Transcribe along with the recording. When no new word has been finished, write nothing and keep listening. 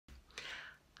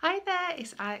Hi there,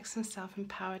 it's Alex from Self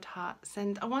Empowered Hearts,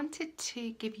 and I wanted to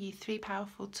give you 3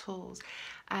 powerful tools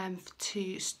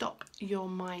to stop your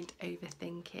mind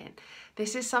overthinking.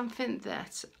 This is something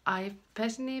that I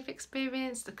personally have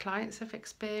experienced, the clients have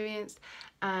experienced,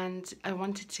 and I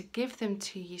wanted to give them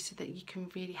to you so that you can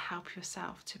really help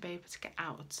yourself to be able to get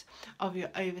out of your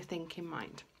overthinking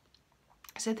mind.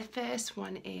 So the first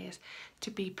one is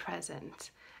to be present.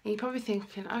 And you're probably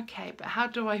thinking, okay, but how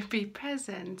do I be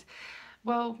present?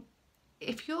 Well,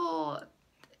 if you're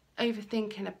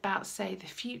overthinking about, say, the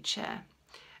future,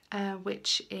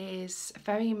 which is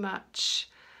very much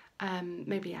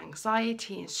maybe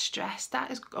anxiety and stress,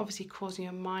 that is obviously causing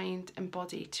your mind and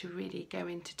body to really go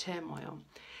into turmoil.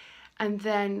 And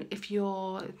then if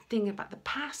you're thinking about the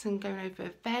past and going over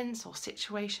events or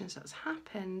situations that's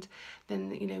happened,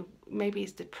 then maybe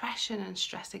it's depression and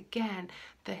stress again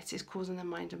that is causing the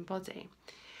mind and body.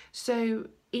 So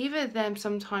either them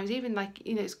sometimes, even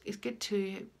it's good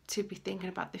to be thinking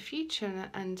about the future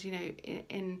and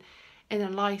in a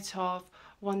light of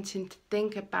wanting to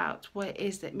think about what it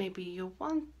is that maybe you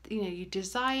want, you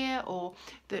desire, or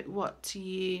that what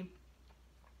you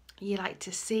like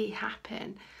to see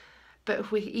happen. But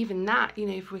if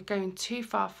if we're going too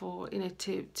far for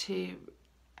to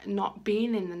not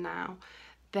being in the now,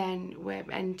 then we're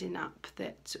ending up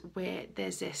that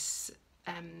there's this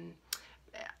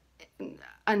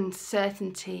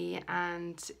uncertainty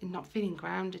and not feeling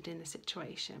grounded in the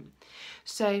situation.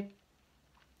 So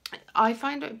I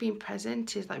find that being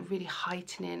present is like really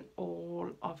heightening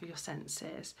all of your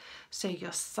senses. So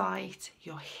your sight,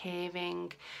 your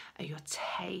hearing, your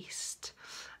taste,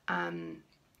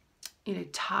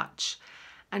 touch,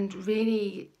 and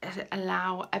really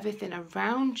allow everything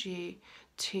around you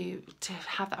to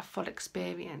have that full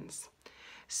experience.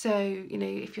 So,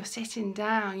 if you're sitting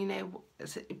down,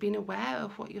 being aware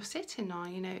of what you're sitting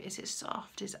on, is it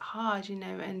soft, is it hard,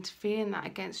 and feeling that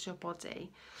against your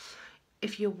body.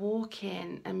 If you're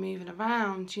walking and moving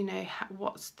around,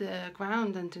 what's the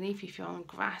ground underneath you? If you're on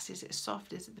grass, is it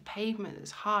soft, is it the pavement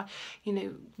that's hard?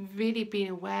 Really being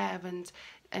aware of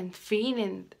and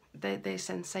feeling those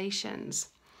sensations.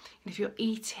 If you're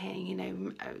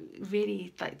eating,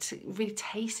 really really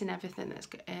tasting everything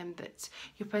that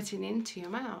you're putting into your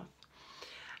mouth.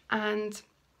 And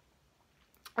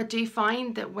I do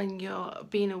find that when you're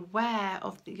being aware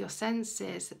of your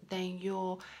senses, then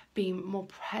you're being more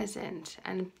present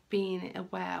and being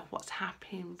aware of what's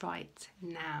happening right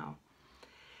now.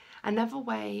 Another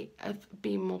way of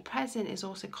being more present is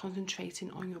also concentrating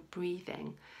on your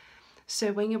breathing.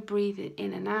 So when you're breathing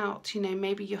in and out,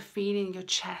 maybe you're feeling your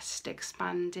chest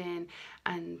expanding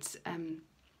and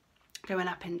going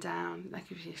up and down, like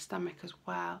with your stomach as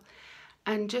well.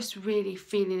 And just really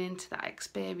feeling into that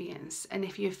experience. And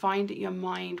if you find that your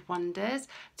mind wanders,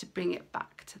 to bring it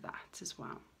back to that as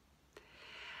well.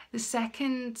 The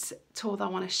second tool that I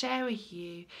want to share with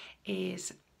you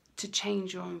is to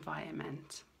change your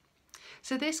environment.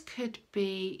 So this could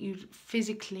be you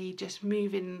physically just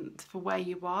moving for where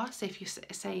you are. So if you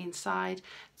say inside,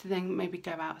 to then maybe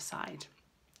go outside.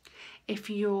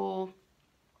 If your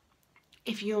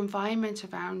environment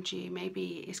around you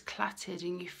maybe is cluttered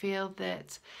and you feel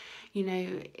that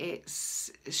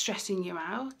it's stressing you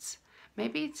out,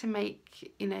 maybe to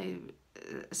make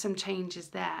some changes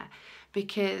there,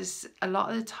 because a lot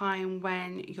of the time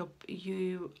when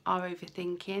you are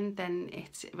overthinking, then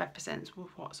it represents with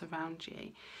what's around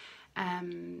you.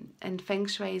 And Feng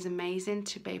Shui is amazing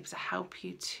to be able to help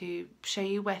you, to show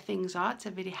you where things are,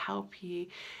 to really help you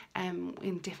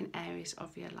in different areas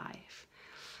of your life.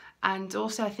 And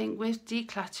also I think with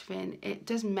decluttering, it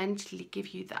does mentally give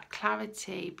you that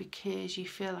clarity, because you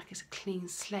feel like it's a clean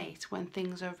slate when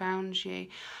things around you,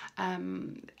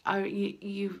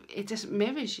 it just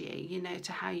mirrors you,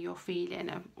 to how you're feeling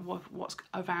and what's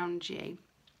around you.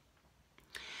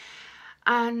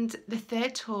 And the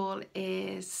third tool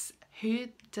is, who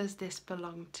does this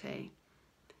belong to?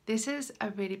 This is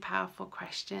a really powerful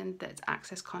question that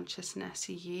Access Consciousness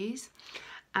use.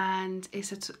 And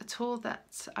it's a tool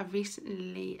that I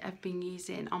recently have been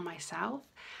using on myself.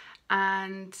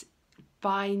 And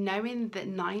by knowing that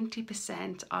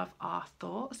 90% of our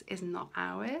thoughts is not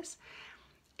ours,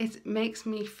 it makes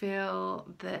me feel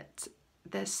that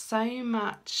there's so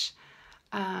much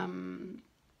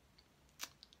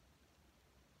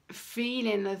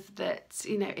feeling of that,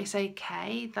 it's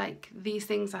okay, like these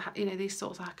things are, these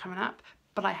thoughts are coming up,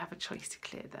 but I have a choice to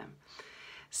clear them.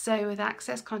 So with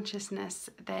Access Consciousness,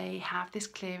 they have this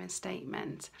clearing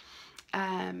statement.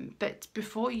 But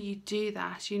before you do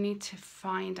that, you need to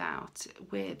find out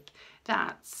with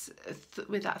that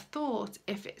thought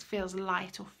if it feels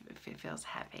light or if it feels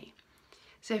heavy.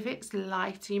 So if it's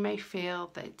light, you may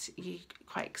feel that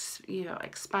you're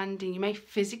expanding. You may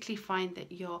physically find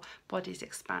that your body's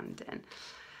expanding.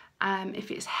 If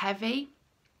it's heavy,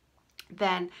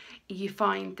 then you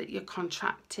find that you're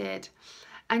contracted,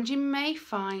 and you may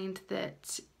find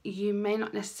that you may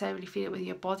not necessarily feel it with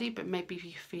your body, but maybe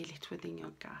you feel it within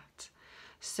your gut.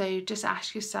 So just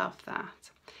ask yourself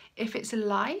that. If it's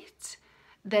light,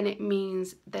 then it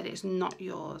means that it's not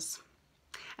yours.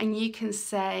 And you can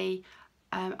say,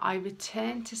 I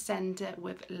return to sender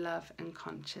with love and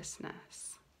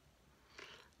consciousness.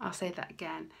 I'll say that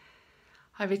again.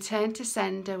 I return to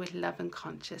sender with love and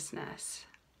consciousness.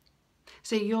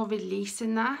 So you're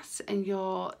releasing that and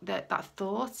that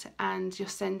thought, and you're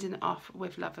sending it off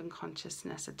with love and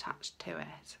consciousness attached to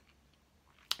it.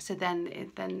 So then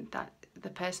the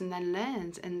person then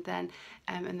learns, and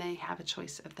they have a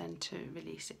choice of then to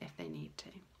release it if they need to.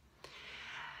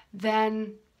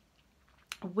 Then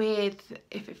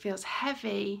if it feels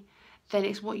heavy, then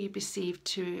it's what you perceive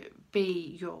to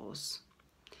be yours.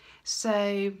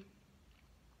 So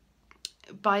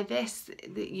by this,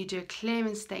 that you do a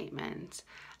clearing statement,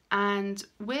 and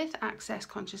with Access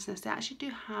Consciousness, they actually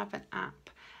do have an app,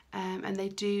 and they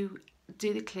do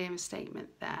the clearing statement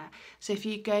there. So if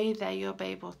you go there, you'll be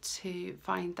able to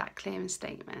find that clearing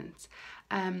statement.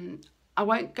 I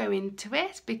won't go into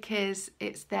it because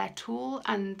it's their tool,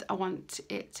 and I want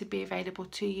it to be available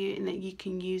to you and that you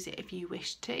can use it if you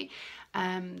wish to.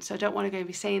 So I don't want to go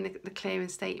be saying the clearing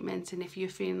statement, and if you're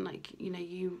feeling like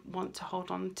you want to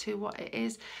hold on to what it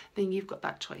is, then you've got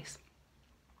that choice.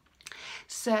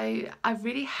 So I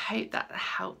really hope that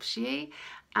helps you.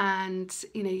 And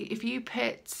if you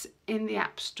put in the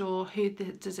App Store who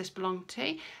does this belong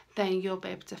to, then you'll be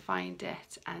able to find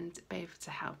it and be able to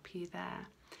help you there.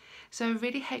 So I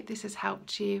really hope this has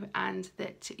helped you, and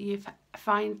that you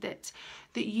find that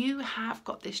you have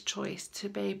got this choice to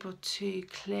be able to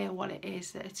clear what it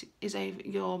is that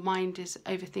your mind is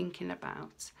overthinking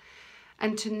about.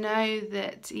 And to know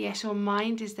that, yes, your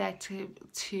mind is there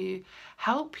to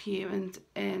help you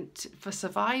and for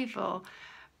survival,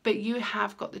 but you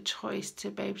have got the choice to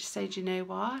be able to say, do you know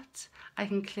what? I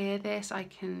can clear this. I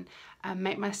can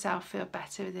make myself feel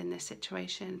better within this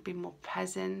situation, be more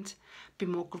present, be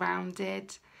more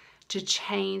grounded, to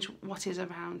change what is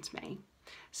around me.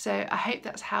 So I hope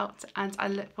that's helped, and I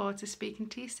look forward to speaking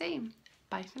to you soon.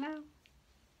 Bye for now.